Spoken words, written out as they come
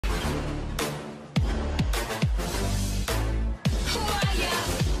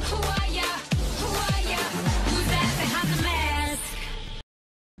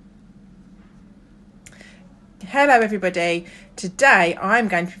Hello everybody. Today I'm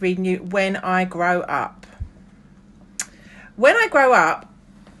going to be reading you When I Grow Up. When I grow up,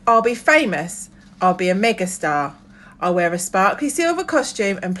 I'll be famous. I'll be a megastar. I'll wear a sparkly silver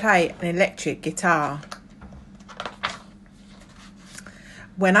costume and play an electric guitar.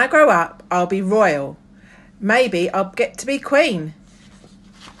 When I grow up, I'll be royal. Maybe I'll get to be queen.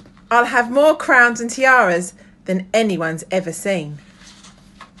 I'll have more crowns and tiaras than anyone's ever seen.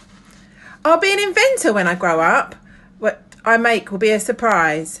 I'll be an inventor when I grow up. What I make will be a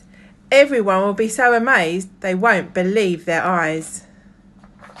surprise. Everyone will be so amazed they won't believe their eyes.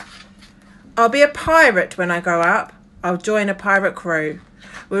 I'll be a pirate when I grow up. I'll join a pirate crew.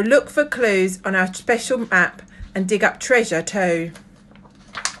 We'll look for clues on our special map and dig up treasure too.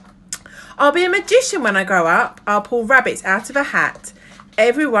 I'll be a magician when I grow up. I'll pull rabbits out of a hat.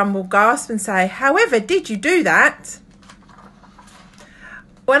 Everyone will gasp and say, "However did you do that?"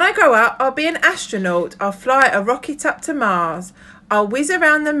 When I grow up, I'll be an astronaut. I'll fly a rocket up to Mars. I'll whiz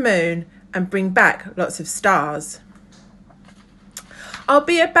around the moon and bring back lots of stars. I'll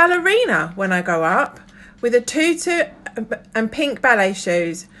be a ballerina when I grow up. With a tutu and pink ballet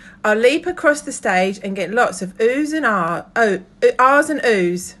shoes, I'll leap across the stage and get lots of ahs and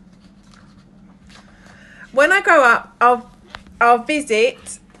oohs. When I grow up, I'll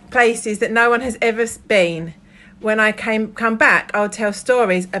visit places that no one has ever been. When I come back, I'll tell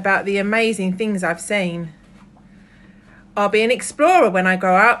stories about the amazing things I've seen. I'll be an explorer when I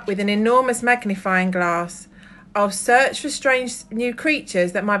grow up with an enormous magnifying glass. I'll search for strange new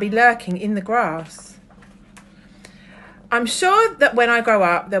creatures that might be lurking in the grass. I'm sure that when I grow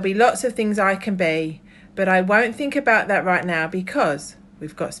up, there'll be lots of things I can be, but I won't think about that right now because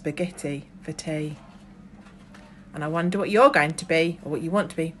we've got spaghetti for tea. And I wonder what you're going to be or what you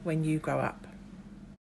want to be when you grow up.